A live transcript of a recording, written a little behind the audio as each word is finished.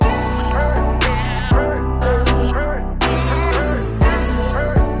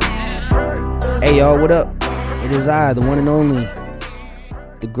Hey y'all, what up? It is I, the one and only,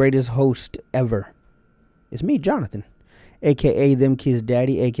 the greatest host ever. It's me, Jonathan, aka Them Kids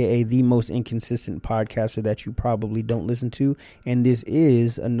Daddy, aka the most inconsistent podcaster that you probably don't listen to. And this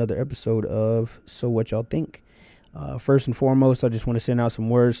is another episode of So What Y'all Think. First and foremost, I just want to send out some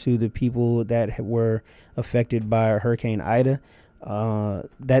words to the people that were affected by Hurricane Ida.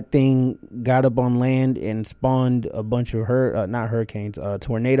 That thing got up on land and spawned a bunch of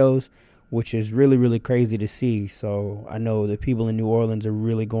tornadoes, which is really, really crazy to see. So I know the people in New Orleans are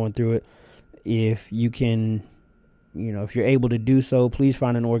really going through it. If you can, if you're able to do so, please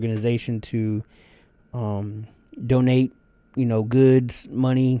find an organization to donate, goods,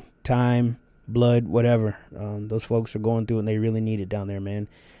 money, time, blood, whatever. Those folks are going through it and they really need it down there, man.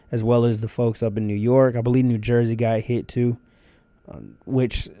 As well as the folks up in New York. I believe New Jersey got hit too.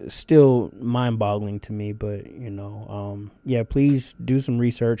 Which is still mind-boggling to me, but please do some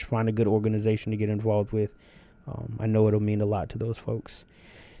research, find a good organization to get involved with. I know it'll mean a lot to those folks.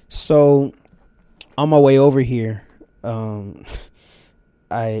 So on my way over here,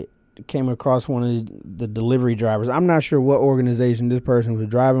 I came across one of the delivery drivers. I'm not sure what organization this person was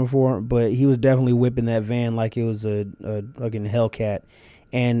driving for, but he was definitely whipping that van like it was a fucking Hellcat.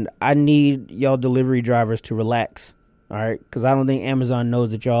 And I need y'all delivery drivers to relax. All right, because I don't think Amazon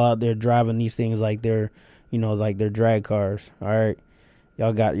knows that y'all out there driving these things like they're, like they're drag cars. All right,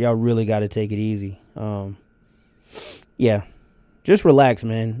 y'all really got to take it easy. Just relax,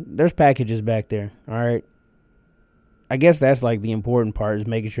 man. There's packages back there. All right, I guess that's like the important part is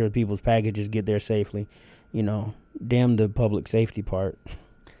making sure people's packages get there safely. Damn the public safety part.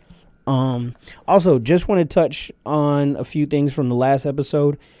 Also, just want to touch on a few things from the last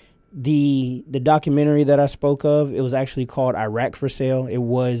episode. The documentary that I spoke of, it was actually called Iraq for Sale. It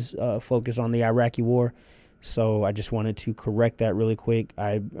was focused on the Iraqi war. So I just wanted to correct that really quick.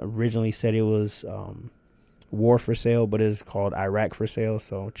 I originally said it was War for Sale, but it's called Iraq for Sale.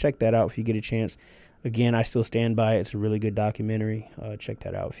 So check that out if you get a chance. Again, I still stand by it. It's a really good documentary. Check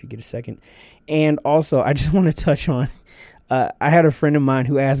that out if you get a second. And also, I just want to touch on, I had a friend of mine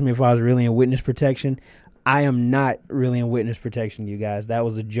who asked me if I was really in witness protection. I am not really in witness protection, you guys. That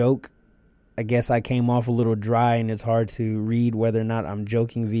was a joke. I guess I came off a little dry, and it's hard to read whether or not I'm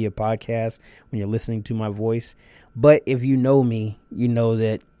joking via podcast when you're listening to my voice. But if you know me, you know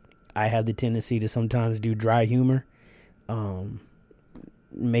that I have the tendency to sometimes do dry humor.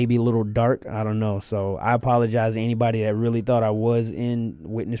 Maybe a little dark. I don't know. So I apologize to anybody that really thought I was in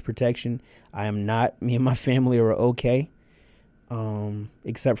witness protection. I am not. Me and my family are okay.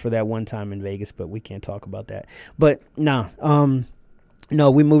 Except for that one time in Vegas, but we can't talk about that. But no,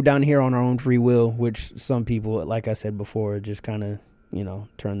 we moved down here on our own free will, which some people, like I said before, just kind of,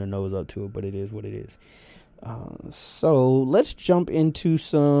 turn their nose up to it, but it is what it is. So let's jump into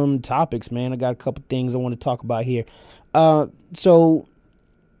some topics, man. I got a couple things I want to talk about here. So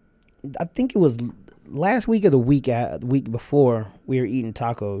I think it was last week or the week before we were eating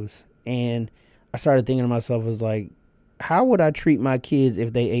tacos, and I started thinking to myself, I was like, how would I treat my kids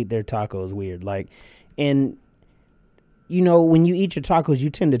if they ate their tacos weird? Like, and when you eat your tacos, you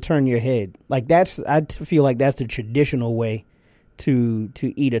tend to turn your head. Like I feel like that's the traditional way to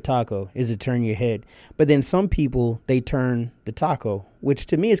eat a taco is to turn your head. But then some people, they turn the taco, which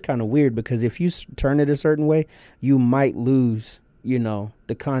to me is kind of weird because if you turn it a certain way, you might lose,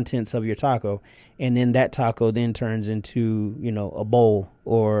 the contents of your taco. And then that taco then turns into, a bowl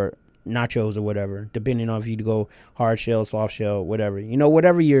or nachos or whatever, depending on if you go hard shell, soft shell, whatever,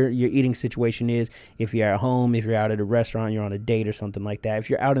 whatever your eating situation is. If you're at home, if you're out at a restaurant, you're on a date or something like that. If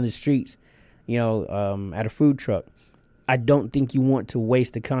you're out in the streets, at a food truck, I don't think you want to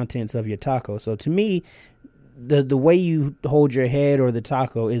waste the contents of your taco. So to me, the way you hold your head or the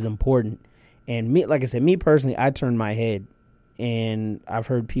taco is important. And me, like I said, me personally, I turn my head, and I've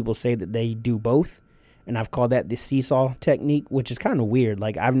heard people say that they do both. And I've called that the seesaw technique, which is kind of weird.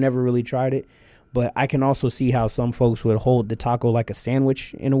 Like, I've never really tried it. But I can also see how some folks would hold the taco like a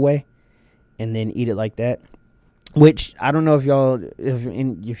sandwich in a way and then eat it like that. Which, I don't know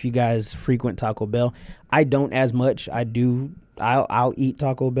if you guys frequent Taco Bell. I don't as much. I'll eat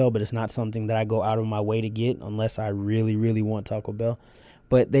Taco Bell, but it's not something that I go out of my way to get unless I really, really want Taco Bell.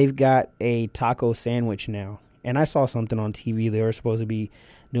 But they've got a taco sandwich now. And I saw something on TV. They were supposed to be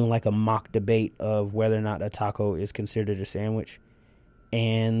doing like a mock debate of whether or not a taco is considered a sandwich.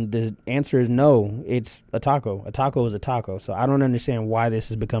 And the answer is no, it's a taco. A taco is a taco. So I don't understand why this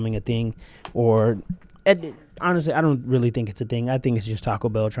is becoming a thing. Honestly, I don't really think it's a thing. I think it's just Taco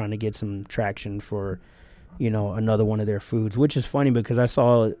Bell trying to get some traction for, another one of their foods, which is funny because I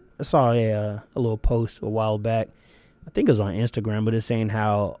saw a little post a while back I think it was on Instagram, but it's saying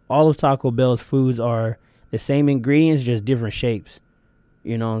how all of Taco Bell's foods are the same ingredients, just different shapes.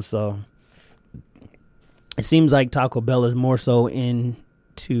 So it seems like Taco Bell is more so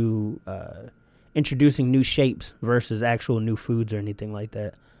into introducing new shapes versus actual new foods or anything like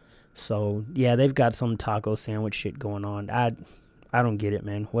that. So yeah, they've got some taco sandwich shit going on. I don't get it,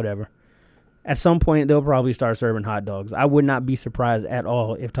 man. Whatever. At some point, they'll probably start serving hot dogs. I would not be surprised at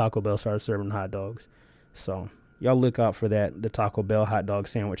all if Taco Bell starts serving hot dogs. So y'all look out for that, the Taco Bell hot dog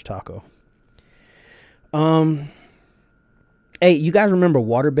sandwich taco. Hey, you guys remember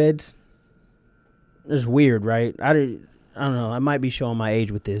waterbeds? It's weird, right? I don't know. I might be showing my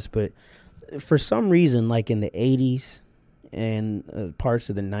age with this, but for some reason, like in the 80s and parts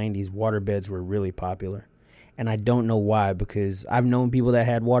of the 90s, waterbeds were really popular. And I don't know why, because I've known people that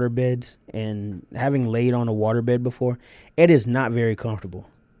had waterbeds, and having laid on a waterbed before, it is not very comfortable.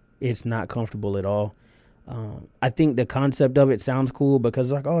 It's not comfortable at all. I think the concept of it sounds cool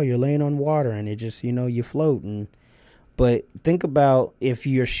because, like, oh, you're laying on water and it just, you float. But think about if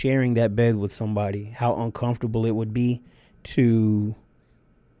you're sharing that bed with somebody, how uncomfortable it would be to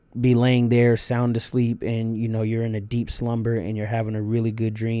be laying there sound asleep, and you're in a deep slumber and you're having a really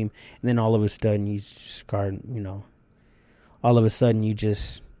good dream, and then all of a sudden you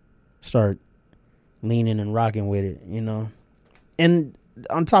just start leaning and rocking with it, and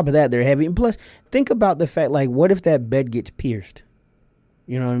on top of that, they're heavy. And plus, think about the fact, like, what if that bed gets pierced?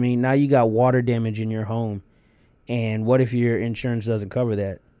 You know what I mean? Now you got water damage in your home, and what if your insurance doesn't cover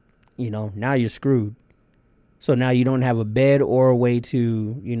that? Now you're screwed. So now you don't have a bed or a way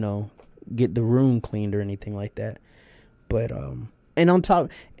to, get the room cleaned or anything like that. But, and on top,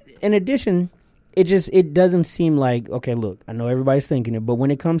 in addition, it doesn't seem like, okay, look, I know everybody's thinking it, but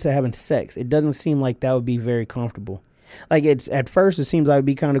when it comes to having sex, it doesn't seem like that would be very comfortable. Like, at first it seems like it'd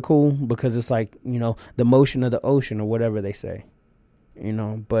be kind of cool because it's like, the motion of the ocean or whatever they say,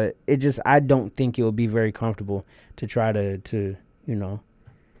 but I don't think it would be very comfortable to try to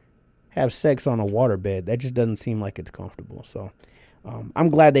have sex on a waterbed. That just doesn't seem like it's comfortable. So I'm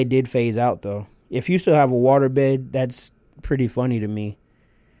glad they did phase out, though. If you still have a waterbed, that's pretty funny to me.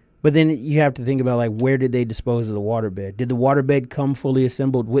 But then you have to think about, like, where did they dispose of the waterbed? Did the waterbed come fully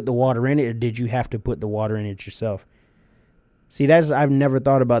assembled with the water in it, or did you have to put the water in it yourself? See, I've never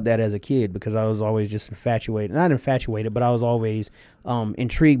thought about that as a kid because I was always just infatuated. Not infatuated, but I was always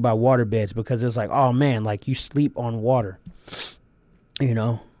intrigued by waterbeds because it's like, oh, man, like, you sleep on water,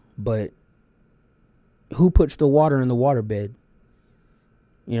 But who puts the water in the waterbed?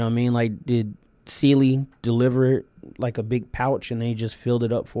 You know what I mean? Like, did Sealy deliver it like a big pouch and they just filled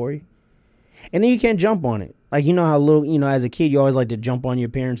it up for you? And then you can't jump on it. Like, how as a kid, you always like to jump on your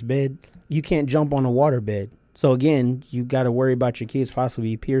parents' bed. You can't jump on a waterbed. So, again, you got to worry about your kids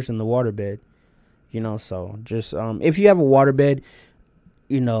possibly piercing the waterbed. So just if you have a waterbed,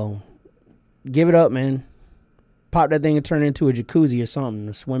 give it up, man. Pop that thing and turn it into a jacuzzi or something,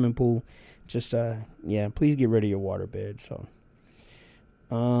 a swimming pool. Just, please get rid of your waterbed. So,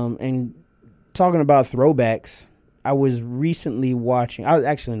 and talking about throwbacks, I was recently watching,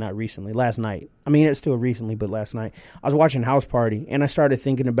 last night. I mean, it's still recently, but last night I was watching House Party, and I started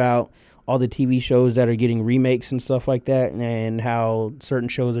thinking about all the TV shows that are getting remakes and stuff like that, and how certain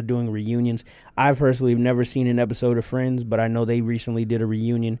shows are doing reunions. I personally have never seen an episode of Friends, but I know they recently did a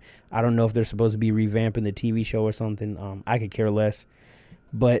reunion. I don't know if they're supposed to be revamping the TV show or something. I could care less.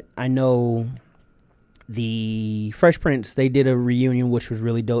 But I know the Fresh Prince, they did a reunion, which was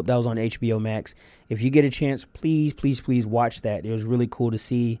really dope. That was on HBO Max. If you get a chance, please, please, please watch that. It was really cool to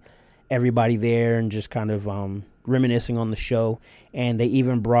see everybody there and just kind of reminiscing on the show. And they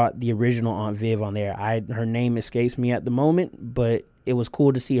even brought the original Aunt Viv on there. Her name escapes me at the moment, but it was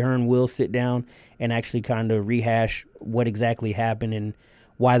cool to see her and Will sit down and actually kind of rehash what exactly happened and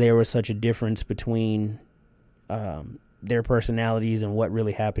why there was such a difference between their personalities and what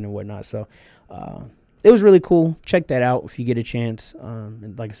really happened and whatnot. So it was really cool. Check that out if you get a chance.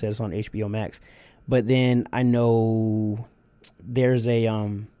 And like I said, it's on HBO Max. But then I know there's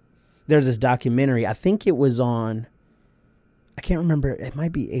this documentary. I think it was on, I can't remember. It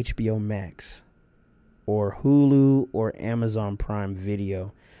might be HBO Max or Hulu or Amazon Prime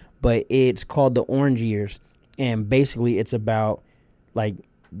Video. But it's called The Orange Years. And basically it's about like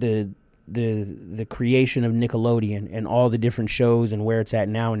the creation of Nickelodeon and all the different shows and where it's at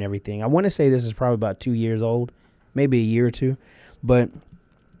now and everything. I want to say this is probably about 2 years old, maybe a year or two. But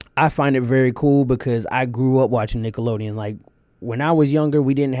I find it very cool because I grew up watching Nickelodeon. Like, when I was younger,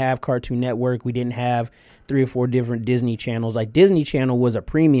 we didn't have Cartoon Network. We didn't have 3 or 4 different Disney channels. Like, Disney Channel was a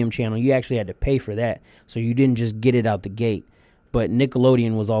premium channel. You actually had to pay for that. So you didn't just get it out the gate. but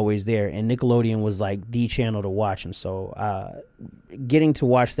Nickelodeon was always there, and Nickelodeon was like the channel to watch. And so getting to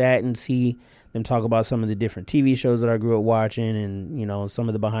watch that and see them talk about some of the different TV shows that I grew up watching, and, you know, some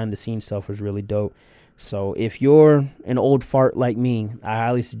of the behind the scenes stuff was really dope. So if you're an old fart like me, I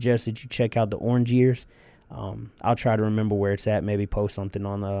highly suggest that you check out the Orange Years. I'll try to remember where it's at, maybe post something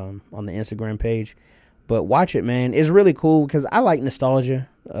on the Instagram page. But watch it, man. It's really cool because I like nostalgia,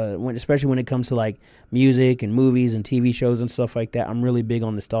 especially when it comes to like music and movies and TV shows and stuff like that. I'm really big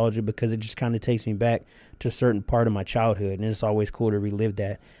on nostalgia because it just kind of takes me back to a certain part of my childhood, and it's always cool to relive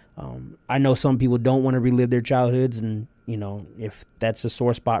that. I know some people don't want to relive their childhoods, and, you know, if that's a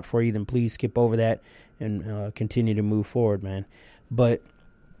sore spot for you, then please skip over that and continue to move forward, man. But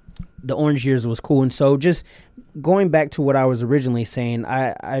the Orange Years was cool. And so just going back to what I was originally saying,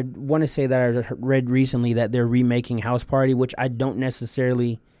 I want to say that I read recently that they're remaking House Party, which I don't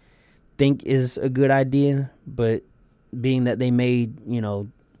necessarily think is a good idea, but being that they made, you know,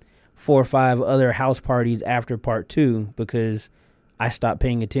 4 or 5 other house parties after part 2, because I stopped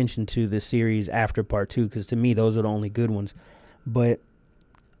paying attention to the series after part 2, because to me those are the only good ones. But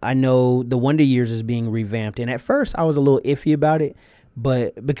I know the Wonder Years is being revamped, and at first I was a little iffy about it,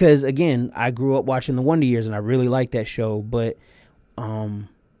 but because, again, I grew up watching the Wonder Years and I really liked that show, but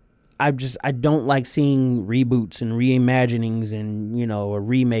I don't like seeing reboots and reimaginings and, you know, a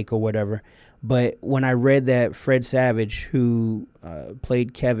remake or whatever. But when I read that Fred Savage, who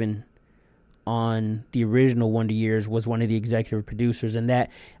played Kevin on the original Wonder Years, was one of the executive producers, and that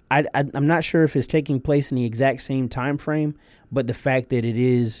I'm not sure if it's taking place in the exact same time frame, but the fact that it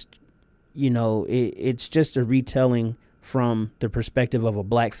is, you know, it's just a retelling from the perspective of a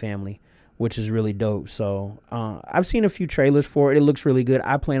black family, which is really dope. So I've seen a few trailers for it. It looks really good.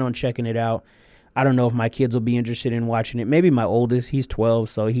 I plan on checking it out. I don't know if my kids will be interested in watching it. Maybe my oldest, he's 12,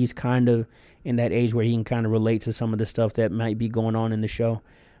 so he's kind of in that age where he can kind of relate to some of the stuff that might be going on in the show.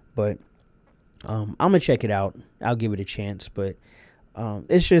 But I'm going to check it out. I'll give it a chance. But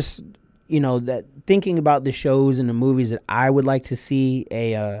it's just, you know, that thinking about the shows and the movies that I would like to see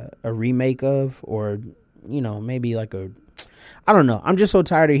a remake of, or, you know, maybe like I don't know. I'm just so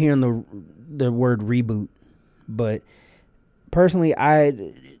tired of hearing the word reboot. But personally,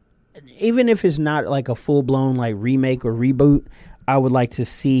 even if it's not like a full blown like remake or reboot, I would like to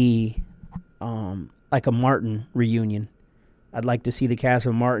see like a Martin reunion. I'd like to see the cast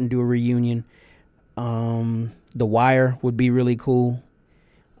of Martin do a reunion. The Wire would be really cool.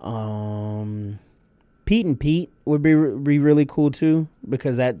 Pete and Pete would be really cool too,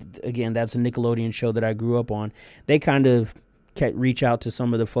 because that's a Nickelodeon show that I grew up on. They kind of reach out to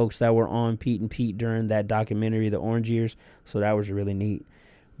some of the folks that were on Pete and Pete during that documentary, The Orange Years, so that was really neat.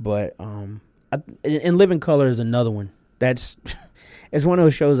 But and Living Color is another one. It's one of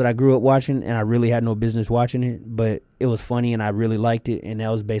those shows that I grew up watching, and I really had no business watching it, but it was funny and I really liked it, and that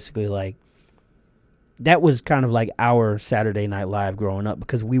was basically like, that was kind of like our Saturday Night Live growing up,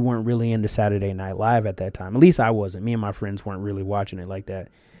 because we weren't really into Saturday Night Live at that time. At least I wasn't. Me and my friends weren't really watching it like that.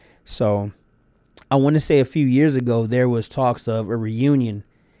 So I want to say a few years ago, there was talks of a reunion,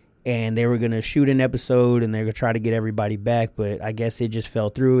 and they were going to shoot an episode and they were going to try to get everybody back, but I guess it just fell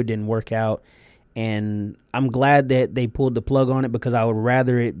through. It didn't work out. And I'm glad that they pulled the plug on it, because I would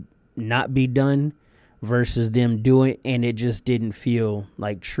rather it not be done versus them doing it, and it just didn't feel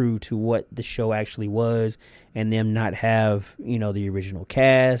like true to what the show actually was, and them not have, you know, the original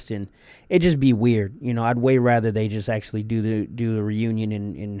cast, and it just be weird. You know, I'd way rather they just actually do the reunion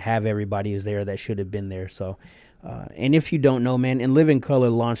and have everybody is there that should have been there. So and if you don't know, man, In Living Color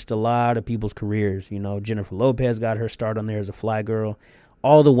launched a lot of people's careers. You know, Jennifer Lopez got her start on there as a fly girl.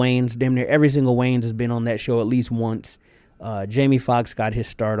 All the Wayans, damn near every single Wayans has been on that show at least once. Jamie Foxx got his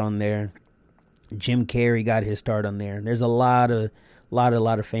start on there. Jim Carrey got his start on there. There's a lot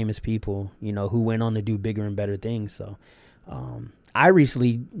of famous people, you know, who went on to do bigger and better things. So I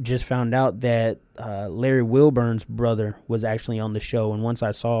recently just found out that Larry Wilburn's brother was actually on the show, and once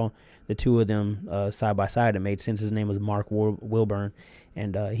I saw the two of them side by side, it made sense. His name was Mark Wilburn,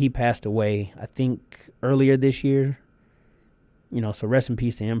 and he passed away, I think, earlier this year. You know, so rest in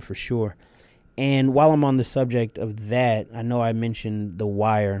peace to him for sure. And while I'm on the subject of that, I know I mentioned The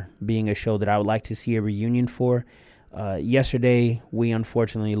Wire being a show that I would like to see a reunion for. Yesterday, we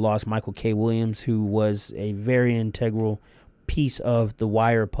unfortunately lost Michael K. Williams, who was a very integral piece of the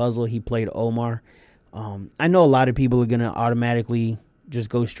Wire puzzle. He played Omar. I know a lot of people are going to automatically just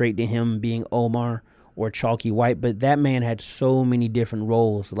go straight to him being Omar or Chalky White, but that man had so many different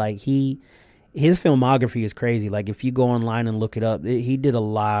roles. Like, his filmography is crazy. Like, if you go online and look it up, he did a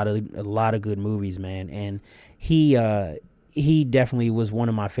lot of good movies, man. And he definitely was one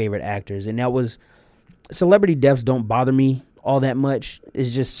of my favorite actors. And that was, celebrity deaths don't bother me all that much.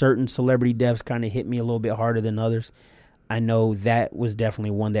 It's just certain celebrity deaths kind of hit me a little bit harder than others. I know that was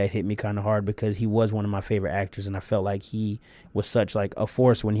definitely one that hit me kind of hard because he was one of my favorite actors, and I felt like he was such like a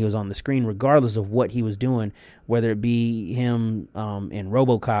force when he was on the screen, regardless of what he was doing, whether it be him in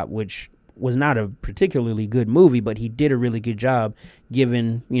RoboCop, which was not a particularly good movie, but he did a really good job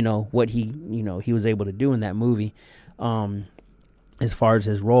given, what he was able to do in that movie. As far as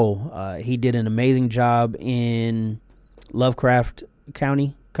his role, he did an amazing job in Lovecraft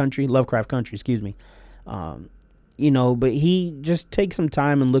Country, excuse me. But he just take some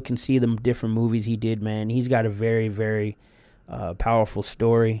time and look and see the different movies he did, man. He's got a very, very powerful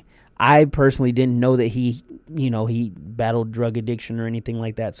story. I personally didn't know that he battled drug addiction or anything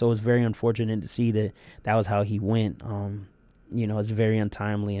like that. So it's very unfortunate to see that was how he went. It's very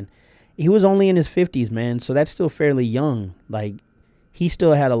untimely. And he was only in his 50s, man. So that's still fairly young. Like, he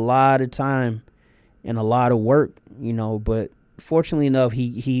still had a lot of time and a lot of work, but fortunately enough,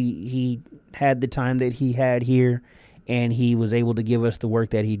 he had the time that he had here, and he was able to give us the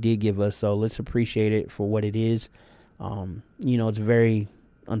work that he did give us. So let's appreciate it for what it is. It's very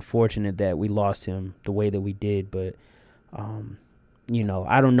unfortunate that we lost him the way that we did, but I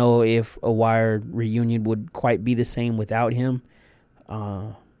don't know if a Wired reunion would quite be the same without him,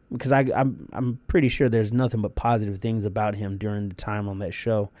 because I'm pretty sure there's nothing but positive things about him during the time on that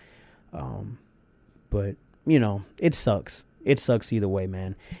show. But it sucks. It sucks either way,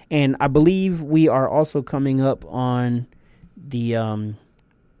 man. And I believe we are also coming up on the I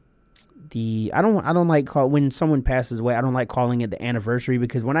don't like when someone passes away, I don't like calling it the anniversary,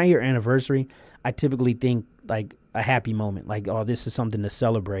 because when I hear anniversary, I typically think like a happy moment, like, oh, this is something to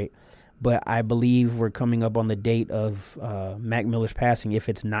celebrate. But I believe we're coming up on the date of Mac Miller's passing, if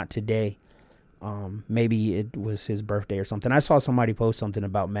it's not today. Maybe it was his birthday or something. I saw somebody post something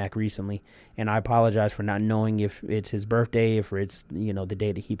about Mac recently, and I apologize for not knowing if it's his birthday, if it's, the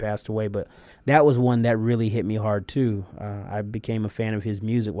day that he passed away. But that was one that really hit me hard too. I became a fan of his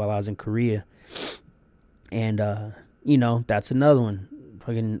music while I was in Korea. And, that's another one.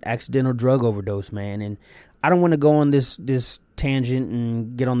 Fucking accidental drug overdose, man. And I don't want to go on this tangent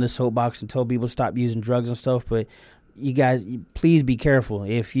and get on this soapbox and tell people to stop using drugs and stuff, but you guys, please be careful.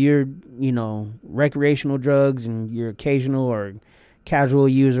 If you're, recreational drugs and you're occasional or casual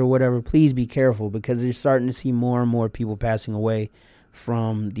user or whatever, please be careful, because you're starting to see more and more people passing away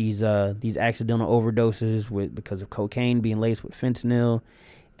from these accidental overdoses because of cocaine being laced with fentanyl.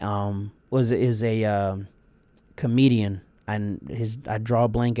 Is a comedian, and I draw a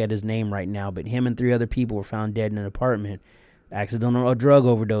blank at his name right now, but him and 3 other people were found dead in an apartment. Accidental drug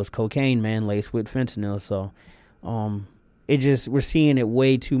overdose, cocaine, man, laced with fentanyl. So we're seeing it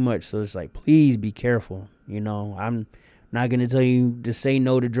way too much. So it's like, please be careful. I'm not going to tell you to say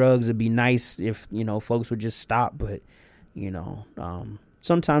no to drugs. It'd be nice if, folks would just stop. But,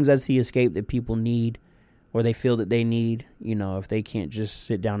 sometimes that's the escape that people need, or they feel that they need, if they can't just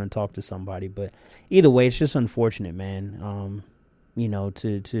sit down and talk to somebody. But either way, it's just unfortunate, man.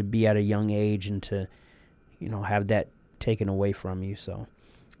 To be at a young age and to, have that taken away from you. So,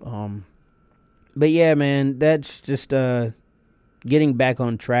 but yeah, man, that's just getting back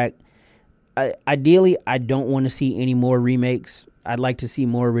on track. Ideally, I don't want to see any more remakes. I'd like to see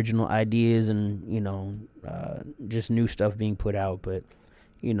more original ideas and, just new stuff being put out. But,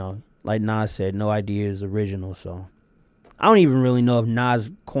 like Nas said, no idea is original. So I don't even really know if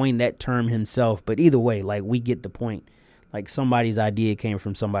Nas coined that term himself. But either way, like, we get the point. Like, somebody's idea came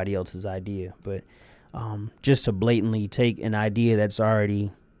from somebody else's idea. But just to blatantly take an idea that's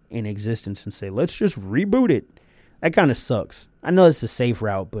already in existence and say, let's just reboot it, that kind of sucks. I know it's a safe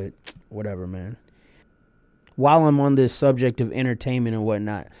route, but whatever, man. While I'm on this subject of entertainment and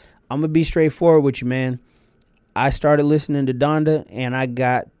whatnot, I'm gonna be straightforward with you, man. I started listening to Donda, and I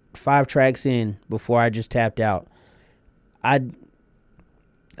got 5 tracks in before I just tapped out. I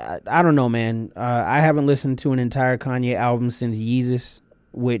don't know, man. I haven't listened to an entire Kanye album since Yeezus,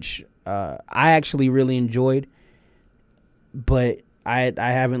 which I actually really enjoyed, but I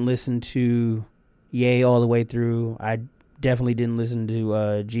haven't listened to Ye all the way through. I definitely didn't listen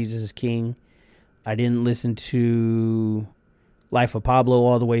to Jesus is King. I didn't listen to Life of Pablo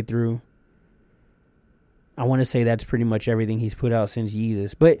all the way through. I want to say that's pretty much everything he's put out since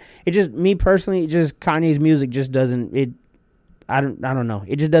Yeezus. But it just, me personally, just Kanye's music just doesn't, I don't know.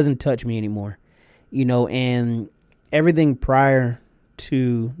 It just doesn't touch me anymore. And everything prior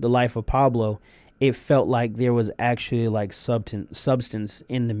to the Life of Pablo, it felt like there was actually like substance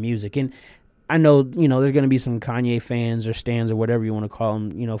in the music. And I know, there's going to be some Kanye fans or stans or whatever you want to call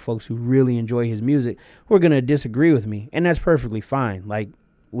them, folks who really enjoy his music who are going to disagree with me. And that's perfectly fine. Like,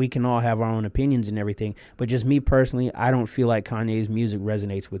 we can all have our own opinions and everything. But just me personally, I don't feel like Kanye's music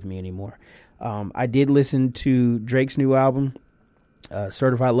resonates with me anymore. I did listen to Drake's new album,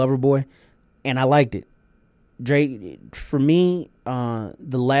 Certified Lover Boy, and I liked it. Drake, for me, the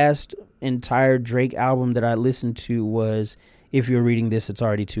last entire Drake album that I listened to was If You're Reading This, It's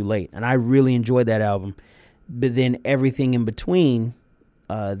Already Too Late. And I really enjoyed that album. But then everything in between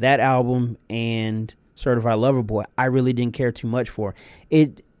that album and Certified Lover Boy, I really didn't care too much for.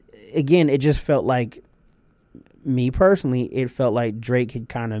 It just felt like, me personally, it felt like Drake had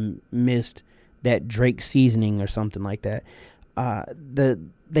kind of missed that Drake seasoning or something like that.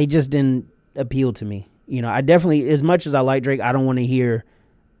 They just didn't appeal to me. You know, I definitely, as much as I like Drake, I don't want to hear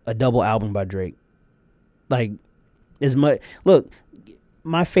a double album by Drake. Like, as much, look,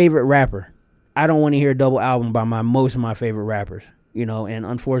 my favorite rapper, I don't want to hear a double album by most of my favorite rappers, you know, and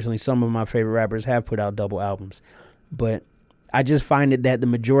unfortunately some of my favorite rappers have put out double albums. But I just find it that the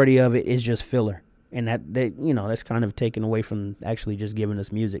majority of it is just filler. And that you know, that's kind of taken away from actually just giving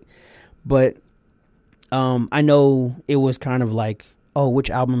us music. But I know it was kind of like, oh, which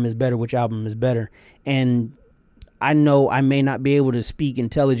album is better? Which album is better? And I know I may not be able to speak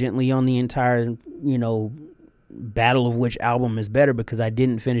intelligently on the entire, you know, battle of which album is better because I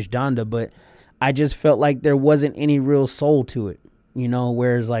didn't finish Donda, but I just felt like there wasn't any real soul to it, you know,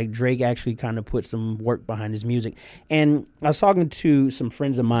 whereas like Drake actually kind of put some work behind his music. And I was talking to some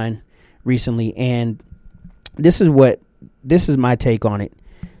friends of mine recently, and this is my take on it.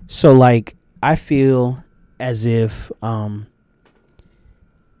 So like, I feel as if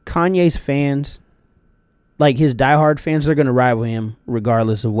Kanye's fans, like his diehard fans, are going to ride with him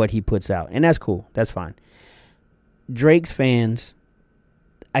regardless of what he puts out. And that's cool. That's fine. Drake's fans,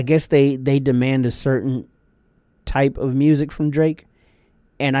 I guess they demand a certain type of music from Drake.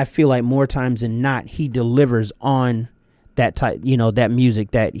 And I feel like more times than not, he delivers on that type, you know, that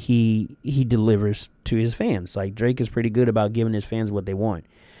music that he delivers to his fans. Like Drake is pretty good about giving his fans what they want.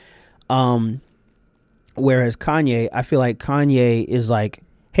 Whereas Kanye, I feel like Kanye is like,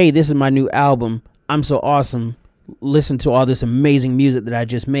 hey, this is my new album. I'm so awesome. Listen to all this amazing music that I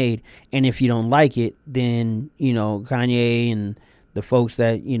just made. And if you don't like it, then, you know, Kanye and the folks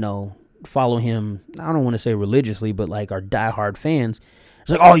that, you know, follow him, I don't want to say religiously, but like are diehard fans. It's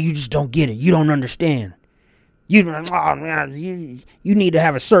like, oh, you just don't get it. You don't understand. You need to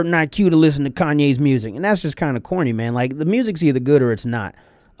have a certain IQ to listen to Kanye's music. And that's just kind of corny, man. Like the music's either good or it's not.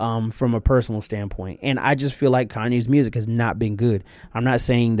 From a personal standpoint. And I just feel like Kanye's music has not been good. I'm not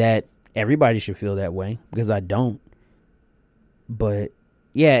saying that everybody should feel that way, because I don't. But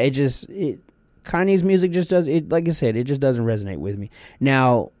yeah, Kanye's music just does it. Like I said, it just doesn't resonate with me.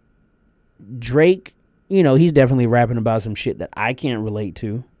 Now, Drake, you know, he's definitely rapping about some shit that I can't relate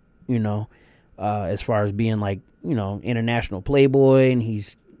to, you know, as far as being like, you know, international playboy and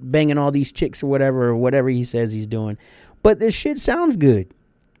he's banging all these chicks or whatever he says he's doing. But this shit sounds good.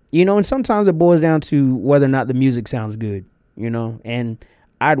 You know, and sometimes it boils down to whether or not the music sounds good, you know, and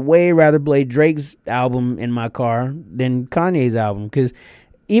I'd way rather play Drake's album in my car than Kanye's album, because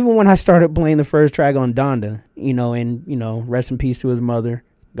even when I started playing the first track on Donda, you know, and, you know, rest in peace to his mother,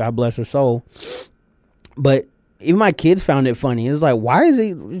 God bless her soul, but even my kids found it funny. It was like, why is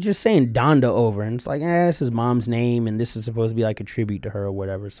he just saying Donda over? And it's like, this is his mom's name, and this is supposed to be like a tribute to her or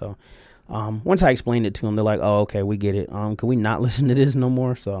whatever, so... once I explained it to them, they're like, oh, okay, we get it. Can we not listen to this no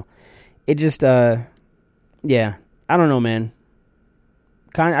more? So it just, yeah, I don't know, man.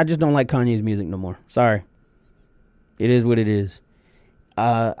 I just don't like Kanye's music no more. Sorry. It is what it is.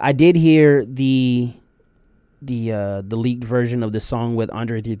 I did hear the leaked version of the song with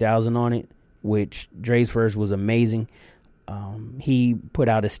Andre 3000 on it, which Dre's verse was amazing. He put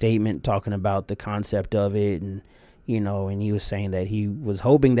out a statement talking about the concept of it, and you know, and he was saying that he was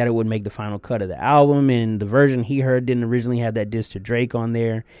hoping that it would make the final cut of the album, and the version he heard didn't originally have that diss to Drake on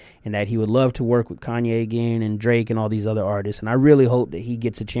there, and that he would love to work with Kanye again and Drake and all these other artists. And I really hope that he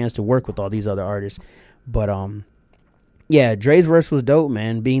gets a chance to work with all these other artists. But yeah, Dre's verse was dope,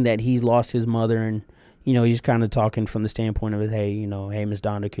 man, being that he's lost his mother, and you know, he's kind of talking from the standpoint of, hey, Miss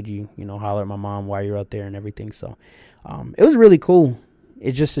Donda, could you, holler at my mom while you're out there and everything. So it was really cool.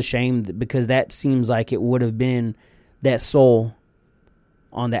 It's just a shame because that seems like it would have been that soul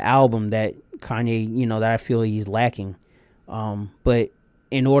on the album that Kanye, that I feel he's lacking. But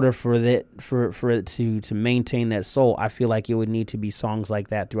in order for it to maintain that soul, I feel like it would need to be songs like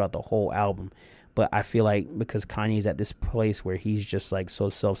that throughout the whole album. But I feel like because Kanye's at this place where he's just like so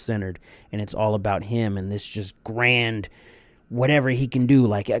self-centered and it's all about him and this just grand whatever he can do.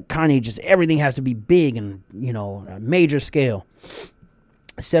 Like Kanye, just everything has to be big and, a major scale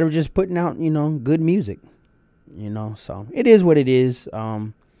instead of just putting out, good music. So it is what it is.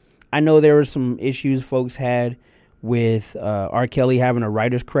 I know there were some issues folks had with R. Kelly having a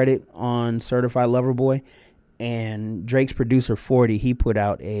writer's credit on Certified Lover Boy, and Drake's producer 40, he put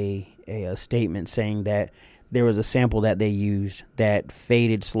out a statement saying that there was a sample that they used that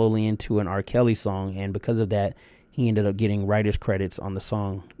faded slowly into an R. Kelly song, and because of that, he ended up getting writer's credits on the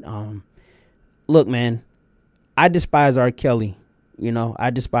song. Look, man, I despise R. Kelly. I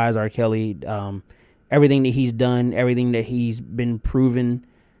despise R. Kelly. Everything that he's done, everything that he's been proven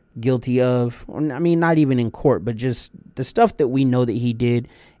guilty of. I mean, not even in court, but just the stuff that we know that he did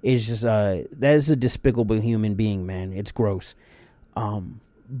is just, that is a despicable human being, man. It's gross.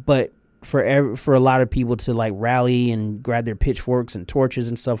 But for a lot of people to like rally and grab their pitchforks and torches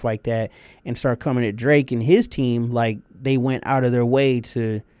and stuff like that and start coming at Drake and his team, like they went out of their way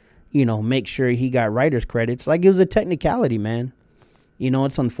to, make sure he got writer's credits. Like it was a technicality, man.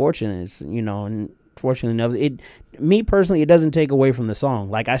 It's unfortunate. It's, and fortunately enough, me personally, it doesn't take away from the song.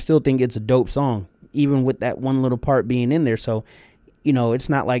 Like I still think it's a dope song, even with that one little part being in there. So, it's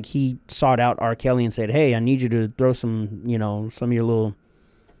not like he sought out R. Kelly and said, "Hey, I need you to throw some, some of your little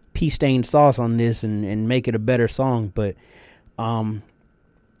pea-stained sauce on this and make it a better song." But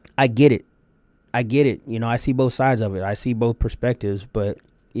I get it. I see both sides of it. I see both perspectives. But,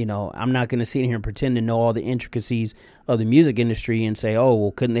 I'm not going to sit here and pretend to know all the intricacies of the music industry and say, oh,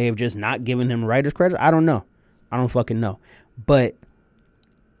 well, couldn't they have just not given him writer's credit? I don't know. I don't fucking know. But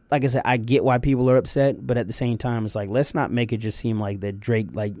like I said, I get why people are upset. But at the same time, it's like, let's not make it just seem like that Drake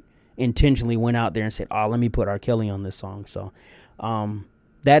like intentionally went out there and said, oh, let me put R. Kelly on this song. So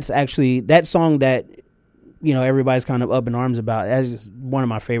that's actually that song that, everybody's kind of up in arms about. That's just one of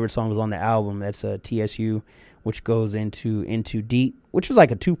my favorite songs on the album. That's TSU, which goes into Deep, which was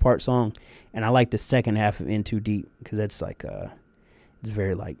like a 2-part song. And I like the second half of Into Deep because that's like, it's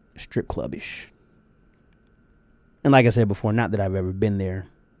very like strip clubbish. And like I said before, not that I've ever been there,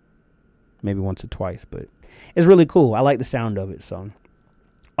 maybe once or twice, but it's really cool. I like the sound of it. So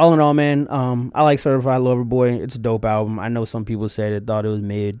all in all, man, I like Certified Lover Boy. It's a dope album. I know some people said it, thought it was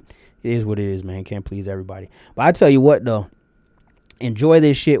mid. It is what it is, man. Can't please everybody. But I tell you what, though, enjoy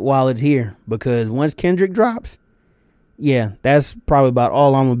this shit while it's here, because once Kendrick drops, yeah, that's probably about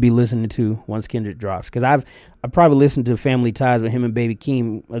all I'm gonna be listening to once Kendrick drops. Because I've probably listened to Family Ties with him and Baby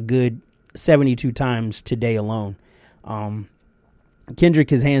Keem a good 72 times today alone.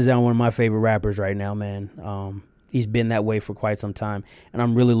 Kendrick is hands down one of my favorite rappers right now, man. He's been that way for quite some time, and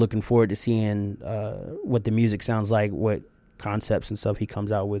I'm really looking forward to seeing what the music sounds like, what concepts and stuff he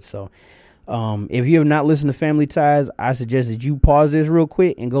comes out with. So if you have not listened to Family Ties, I suggest that you pause this real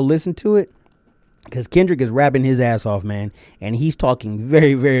quick and go listen to it, because Kendrick is rapping his ass off, man, and he's talking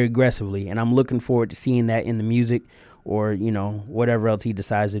very, very aggressively, and I'm looking forward to seeing that in the music or, whatever else he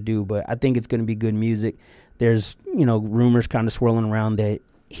decides to do. But I think it's going to be good music. There's, rumors kind of swirling around that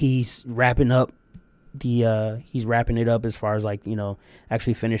he's wrapping up it up as far as like,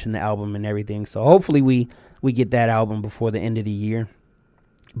 actually finishing the album and everything. So hopefully we get that album before the end of the year,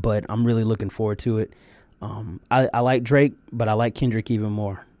 but I'm really looking forward to it. I like Drake, but I like Kendrick even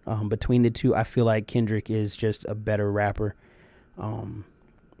more. Between the two, I feel like Kendrick is just a better rapper.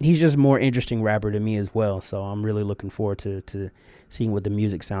 He's just a more interesting rapper to me as well. So I'm really looking forward to seeing what the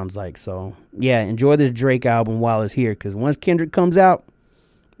music sounds like. So yeah, enjoy this Drake album while it's here, because once Kendrick comes out,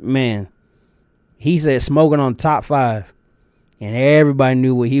 man, he said smoking on top 5, and everybody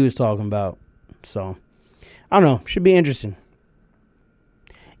knew what he was talking about. So I don't know, should be interesting.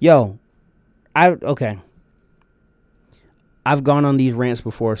 Yo, I've gone on these rants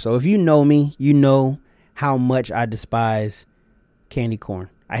before, so if you know me, you know how much I despise candy corn.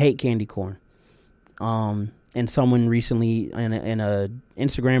 I hate candy corn. And someone recently in a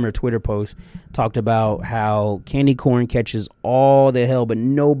Instagram or Twitter post talked about how candy corn catches all the hell, but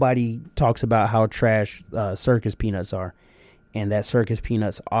nobody talks about how trash circus peanuts are, and that circus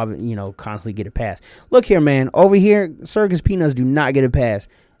peanuts, constantly get a pass. Look here, man. Over here, circus peanuts do not get a pass.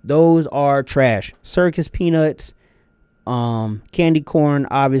 Those are trash. Circus peanuts, candy corn,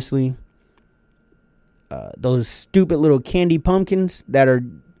 obviously. Those stupid little candy pumpkins that are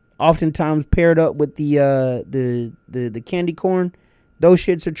oftentimes paired up with the candy corn, those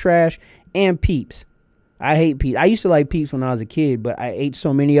shits are trash. And Peeps, I hate Peeps. I used to like Peeps when I was a kid, but I ate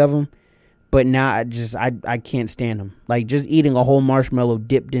so many of them. But now I can't stand them. Like just eating a whole marshmallow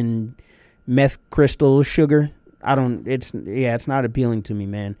dipped in meth crystal sugar, it's not appealing to me,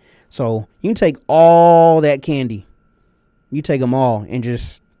 man. So you can take all that candy, you take them all and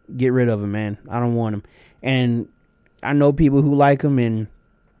just get rid of them, man. I don't want them. And I know people who like them, and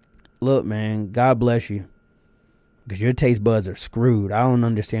look, man, God bless you. because your taste buds are screwed. I don't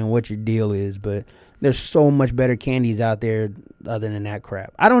understand what your deal is, but there's so much better candies out there other than that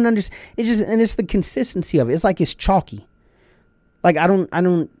crap. I don't understand. It's the consistency of it. It's like it's chalky. Like I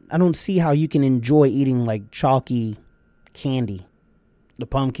don't see how you can enjoy eating like chalky candy. The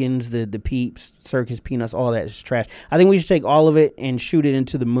pumpkins, the Peeps, Circus Peanuts, all that is trash. I think we should take all of it and shoot it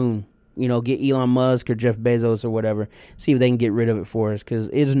into the moon. You know, get Elon Musk or Jeff Bezos or whatever. See if they can get rid of it for us, because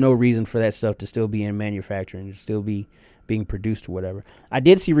there's no reason for that stuff to still be in manufacturing, to still be being produced or whatever. I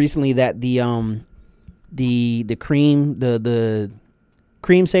did see recently that the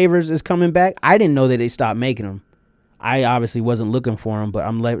cream savers is coming back. I didn't know that they stopped making them. I obviously wasn't looking for them, but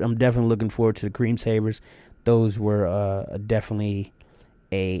I'm definitely looking forward to the cream savers. Those were definitely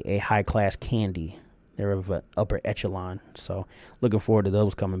a high class candy. They're of an upper echelon, so looking forward to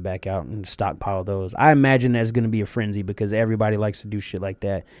those coming back out and stockpile those. I imagine that's going to be a frenzy, because everybody likes to do shit like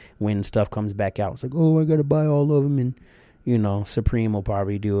that when stuff comes back out. It's like, oh, I got to buy all of them, and you know, Supreme will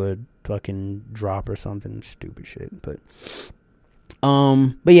probably do a fucking drop or something stupid shit. But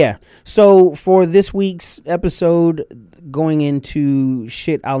yeah. So for this week's episode, going into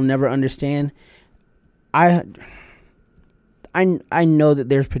shit I'll never understand, I know that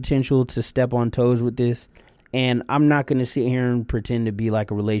there's potential to step on toes with this, and I'm not going to sit here and pretend to be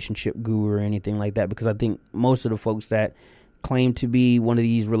like a relationship guru or anything like that, because I think most of the folks that claim to be one of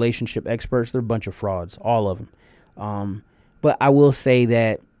these relationship experts, they're a bunch of frauds, all of them. But I will say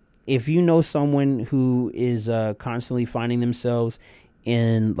that if you know someone who is constantly finding themselves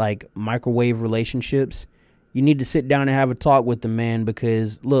in like microwave relationships, you need to sit down and have a talk with them, man,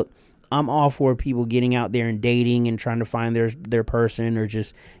 because look, I'm all for people getting out there and dating and trying to find their person, or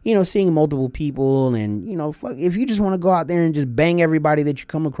just, you know, seeing multiple people. And, you know, if you just want to go out there and just bang everybody that you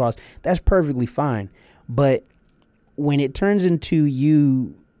come across, that's perfectly fine. But when it turns into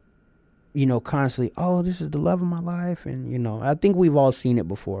you know, constantly, oh, this is the love of my life. And, you know, I think we've all seen it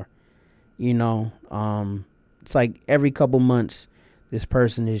before. You know, it's like every couple months, this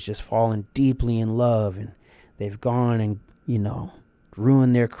person is just falling deeply in love, and they've gone and, you know,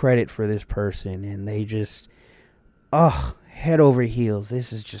 ruin their credit for this person, and they just head over heels.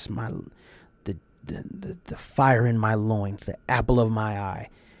 This is just the fire in my loins, the apple of my eye.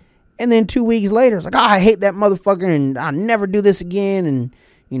 And then 2 weeks later, it's like, I hate that motherfucker, and I'll never do this again. And,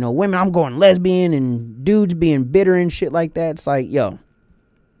 you know, women, I'm going lesbian, and dudes being bitter and shit like that. It's like, yo,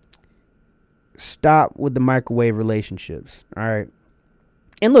 stop with the microwave relationships. All right.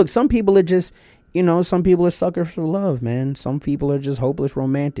 And look, some people are just, you know, some people are suckers for love, man. Some people are just hopeless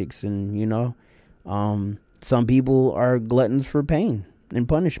romantics, and, you know, some people are gluttons for pain and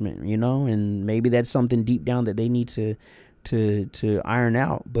punishment, you know, and maybe that's something deep down that they need to iron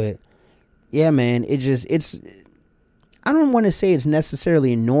out. But yeah, man, it's I don't want to say it's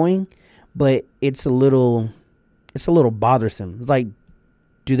necessarily annoying, but it's a little bothersome. It's like,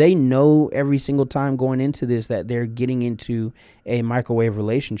 do they know every single time going into this that they're getting into a microwave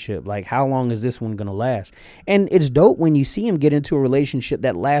relationship? Like, how long is this one going to last? And it's dope when you see them get into a relationship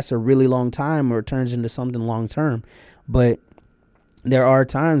that lasts a really long time, or it turns into something long term. But there are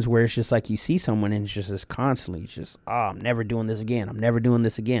times where it's just like you see someone and it's just constantly just, I'm never doing this again. I'm never doing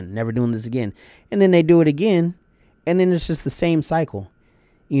this again. Never doing this again. And then they do it again. And then it's just the same cycle,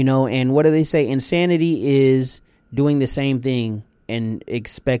 you know. And what do they say? Insanity is doing the same thing and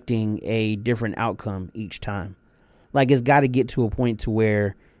expecting a different outcome each time. Like, it's got to get to a point to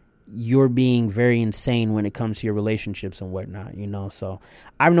where you're being very insane when it comes to your relationships and whatnot, you know. So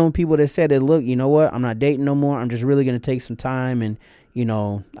I've known people that said that, look, you know what, I'm not dating no more. I'm just really going to take some time. And, you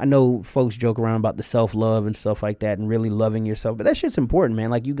know, I know folks joke around about the self-love and stuff like that, and really loving yourself. But that shit's important,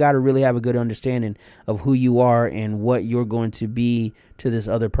 man. Like, you got to really have a good understanding of who you are and what you're going to be to this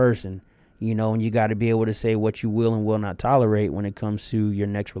other person. You know, and you got to be able to say what you will and will not tolerate when it comes to your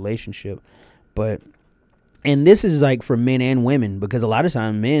next relationship. But, and this is like for men and women, because a lot of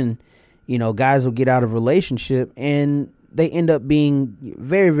times men, you know, guys will get out of a relationship and they end up being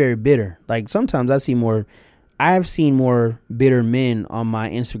very, very bitter. Like, sometimes I've seen more bitter men on my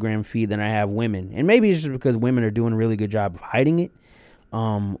Instagram feed than I have women. And maybe it's just because women are doing a really good job of hiding it.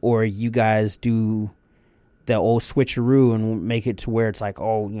 Or you guys do that old switcheroo and make it to where it's like,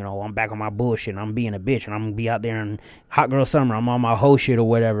 oh, you know, I'm back on my bullshit and I'm being a bitch and I'm gonna be out there in hot girl summer, I'm on my whole shit or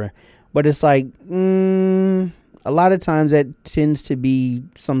whatever. But it's like, a lot of times that tends to be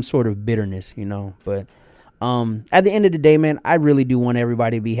some sort of bitterness, you know. But at the end of the day, man, I really do want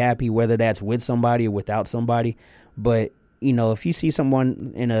everybody to be happy, whether that's with somebody or without somebody. But, you know, if you see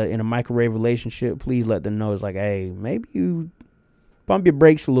someone in a microwave relationship, please let them know. It's like, hey, maybe you pump your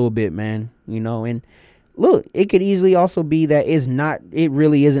brakes a little bit, man, you know. And look, it could easily also be that it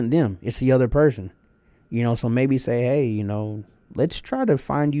really isn't them. It's the other person. You know, so maybe say, hey, let's try to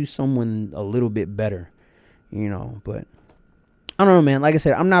find you someone a little bit better, but I don't know, man. Like I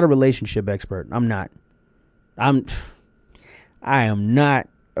said, I'm not a relationship expert. I am not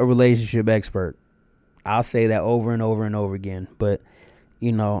a relationship expert. I'll say that over and over and over again, but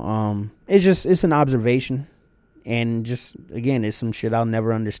it's an observation, and just, again, it's some shit I'll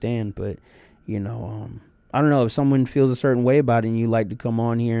never understand, but I don't know, if someone feels a certain way about it and you like to come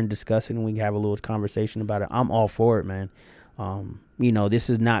on here and discuss it and we can have a little conversation about it, I'm all for it, man. This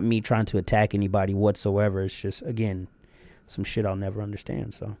is not me trying to attack anybody whatsoever. It's just, again, some shit I'll never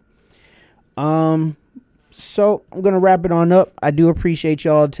understand. So I'm going to wrap it on up. I do appreciate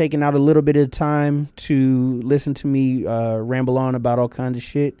y'all taking out a little bit of time to listen to me ramble on about all kinds of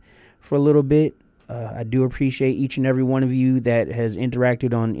shit for a little bit. I do appreciate each and every one of you that has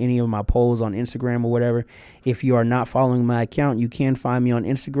interacted on any of my polls on Instagram or whatever. If you are not following my account, you can find me on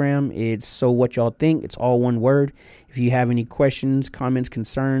Instagram. It's So What Y'all Think. It's all one word. If you have any questions, comments,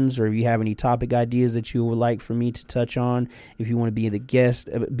 concerns, or if you have any topic ideas that you would like for me to touch on, if you want to be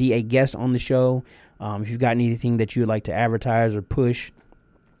a guest on the show, if you've got anything that you would like to advertise or push,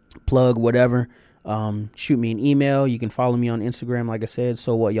 plug, whatever, shoot me an email. You can follow me on Instagram, like I said,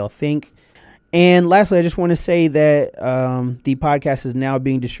 So What Y'all Think. And lastly, I just want to say that the podcast is now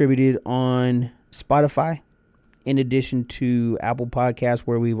being distributed on Spotify, in addition to Apple Podcasts,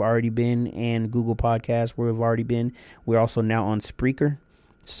 where we've already been, and Google Podcasts, where we've already been. We're also now on Spreaker.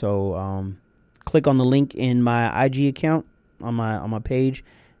 So click on the link in my IG account on my page,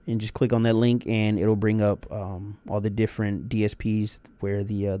 and just click on that link, and it'll bring up all the different DSPs where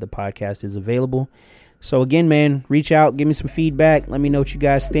the podcast is available. So again, man, reach out, give me some feedback, let me know what you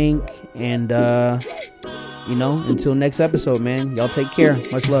guys think, and until next episode, man, y'all take care.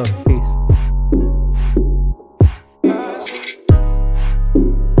 Much love.